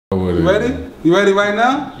You ready? You ready right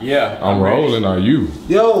now? Yeah. I'm rolling, are you?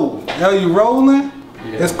 Yo, you rolling?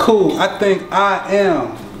 Yeah. It's cool. I think I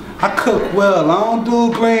am. I cook well. I don't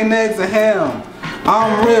do green eggs and ham.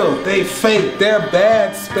 I'm real. They fake. They're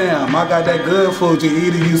bad spam. I got that good food you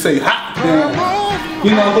eat and you say hot damn.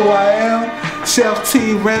 You know who I am? Chef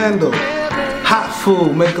T. Randall. Hot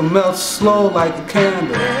food, make them melt slow like a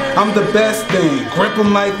candle. I'm the best thing, grip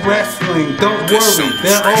them like wrestling. Don't worry,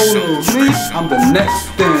 they're old news. Me, I'm the next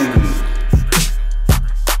thing.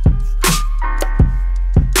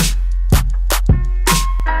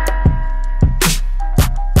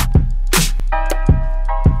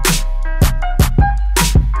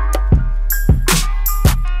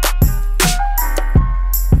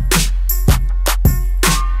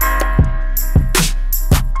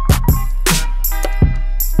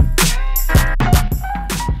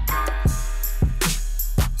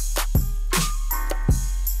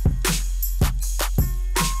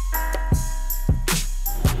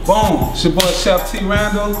 Boom, it's your boy Chef T.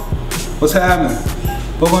 Randall. What's happening?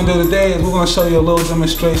 What we're gonna do today is we're gonna show you a little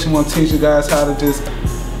demonstration. We're gonna teach you guys how to just,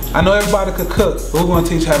 I know everybody could cook, but we're gonna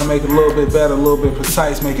teach you how to make it a little bit better, a little bit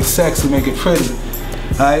precise, make it sexy, make it pretty,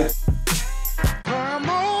 all right?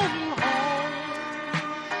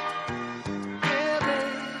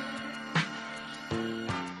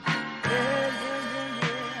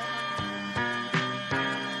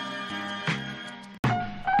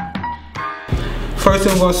 First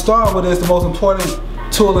thing we're going to start with is the most important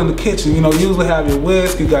tool in the kitchen. You know, you usually have your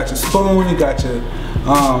whisk, you got your spoon, you got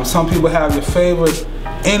your, some people have your favorite,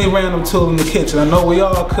 any random tool in the kitchen. I know we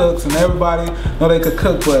all cooks and everybody know they could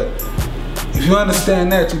cook, but if you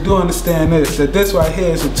understand that, you do understand this, that this right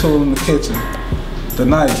here is your tool in the kitchen, the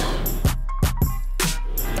knife.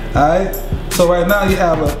 Alright, so right now you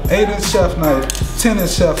have an 8-inch chef knife,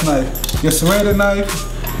 10-inch chef knife, your serrated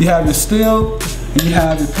knife, you have your steel, and you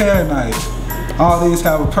have your paring knife. All these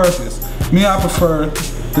have a purpose. Me, I prefer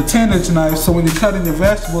the 10-inch knife, so when you're cutting your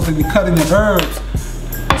vegetables and you're cutting your herbs,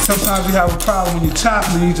 sometimes you have a problem when you're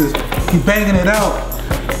chopping and you banging it out.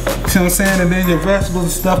 You see what I'm saying? And then your vegetables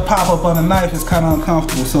and stuff pop up on the knife. It's kind of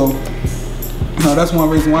uncomfortable. So, you know, that's one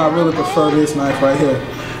reason why I really prefer this knife right here.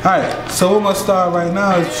 Alright, so we're going to start right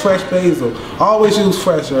now is fresh basil. Always use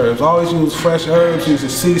fresh herbs. Always use fresh herbs. Use your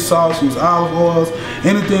sea salts, use olive oils,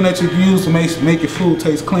 anything that you can use to make your food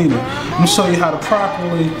taste cleaner. I'm going to show you how to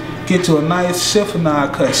properly get you a nice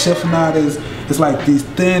chiffonade cut. Chiffonade is like these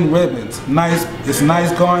thin ribbons. Nice, it's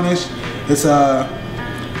nice garnish. It's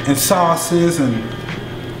in sauces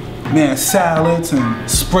and salads and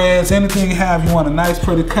spreads. Anything you have, you want a nice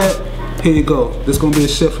pretty cut, here you go. This is going to be a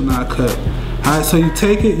chiffonade cut. Alright, so you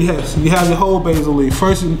take it, you have your whole basil leaf.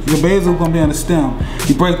 First, your basil is going to be on the stem.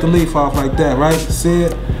 You break the leaf off like that, right? See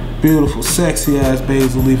it? Beautiful, sexy ass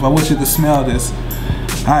basil leaf. I wish you could smell this.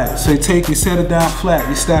 Alright, so you set it down flat.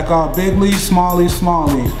 You stack all big leaf, small leaf, small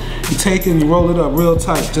leaf. You take it and you roll it up real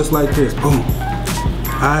tight, just like this. Boom.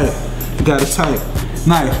 Alright, you got it tight.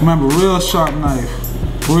 Knife, remember, real sharp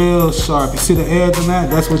knife. Real sharp. You see the edge on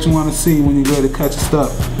that? That's what you want to see when you're ready to cut your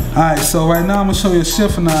stuff. Alright, so right now I'm going to show you a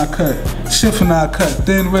chiffonade cut. Chiffonade cut,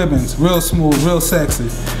 thin ribbons, real smooth, real sexy.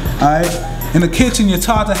 Alright? In the kitchen, you're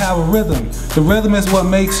taught to have a rhythm. The rhythm is what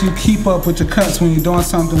makes you keep up with your cuts when you're doing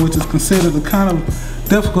something which is considered a kind of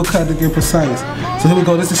difficult cut to get precise. So here we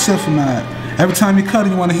go, this is chiffonade. Every time you cut it,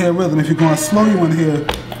 you want to hear a rhythm. If you're going slow, you want to hear.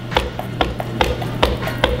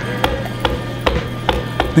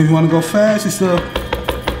 If you want to go fast, you still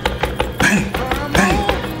bang,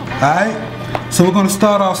 bang. Alright? So we're going to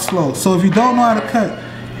start off slow. So if you don't know how to cut,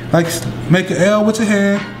 like make an L with your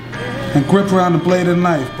hand and grip around the blade of the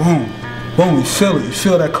knife. Boom. Boom, you feel it. You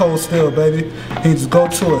feel that cold steel, baby. And you just go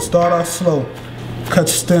to it. Start off slow. Cut your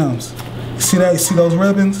stems. You see that? You see those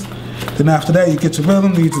ribbons? Then after that, you get your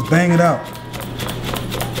rhythm and you just bang it out.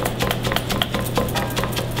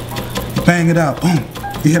 You bang it out. Boom.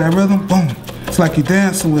 You hear that rhythm? Boom. It's like you're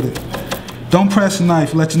dancing with it. Don't press your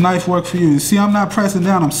knife. Let your knife work for you. You see, I'm not pressing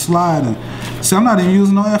down. I'm sliding. See, I'm not even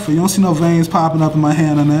using no effort. You don't see no veins popping up in my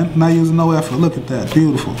hand on that. I'm not using no effort. Look at that.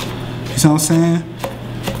 Beautiful. You see what I'm saying?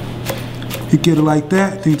 You get it like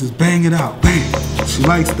that, then you just bang it out. Bang. She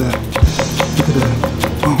likes that. Look at that.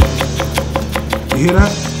 Boom. You hear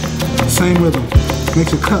that? Same rhythm.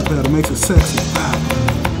 Makes your cut better. Makes it sexy.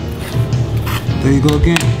 There you go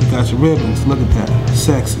again. You got your ribbons. Look at that.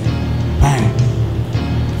 Sexy. Bang.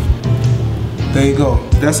 There you go.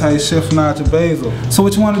 That's how you chiffonade your basil. So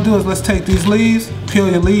what you want to do is let's take these leaves, peel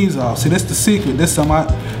your leaves off. See, this is the secret. This is something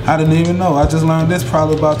I didn't even know. I just learned this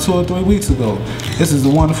probably about 2 or 3 weeks ago. This is the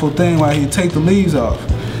wonderful thing right here. Take the leaves off.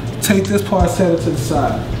 Take this part, set it to the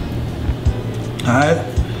side. Alright?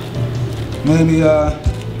 Maybe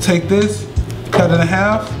take this, cut it in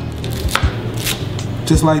half,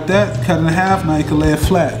 just like that, cut it in half. Now you can lay it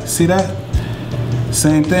flat. See that?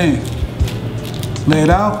 Same thing. Lay it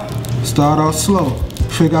out, start off slow.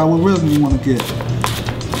 Figure out what rhythm you want to get.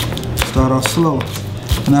 Start off slow.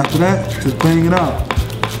 And after that, just bang it out.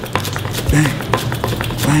 Bang,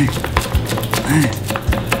 bang, bang.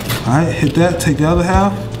 Alright, hit that, take the other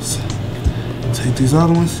half. Take these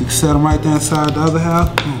other ones, you can set them right there inside the other half.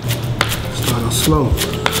 Start off slow.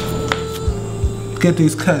 Get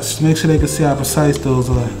these cuts, make sure they can see how precise those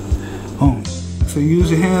are. Boom. So use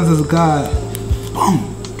your hands as a guide.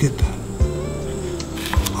 Boom, get that.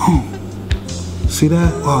 Boom. See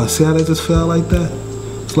that? Oh, see how they just fell like that?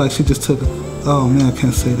 It's like she just took it. Oh man, I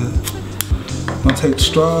can't say that. I'm gonna take the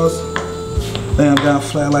straws, lay them down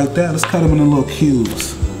flat like that. Let's cut them into little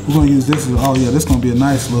cubes. We're gonna use this as, oh yeah, this is gonna be a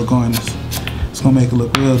nice little garnish. It's gonna make it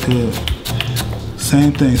look real good.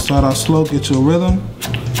 Same thing, start out slow, get your rhythm.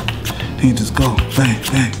 Then you just go, bang,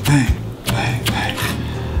 bang, bang, bang, bang.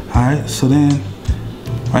 All right, so then,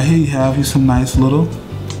 right here you have you some nice little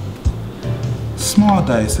small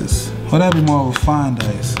dices. Well, that'd be more of a fine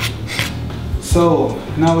dice. So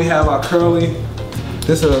now we have our curly.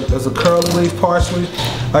 This is a curly leaf parsley.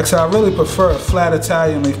 Like I said, I really prefer a flat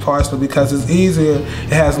Italian leaf parsley because it's easier.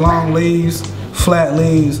 It has long leaves, flat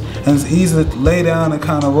leaves, and it's easy to lay down and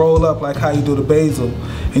kind of roll up like how you do the basil,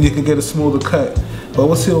 and you can get a smoother cut. But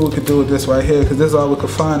we'll see what we can do with this right here, because this is all we can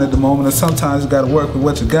find at the moment, and sometimes you got to work with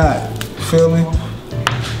what you got. Feel me?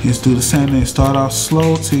 You just do the same thing. Start off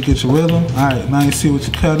slow till you get your rhythm. All right, now you see what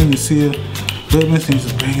you're cutting, you see your rhythm, and you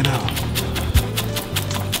just bring it out.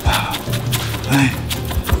 Bang.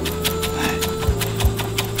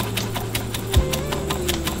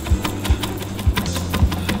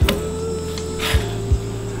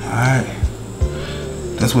 Alright,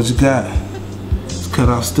 that's what you got. It's cut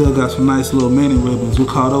off, still got some nice little mini ribbons. We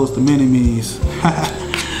call those the mini-me's.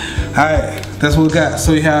 Alright, that's what we got.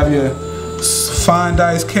 So you have your fine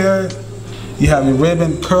diced carrot, you have your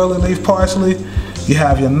ribbon curly leaf parsley, you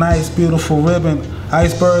have your nice beautiful ribbon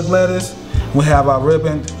iceberg lettuce, we have our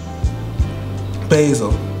ribbon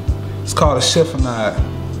basil. It's called a chiffonade.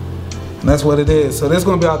 And that's what it is. So this is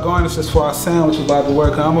going to be our garnishes for our sandwich we're about to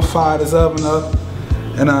work on. I'm going to fire this oven up.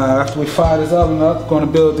 And after we fire this oven up, we're going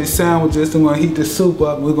to build these sandwiches. Then we're going to heat this soup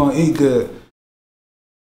up and we're going to eat good.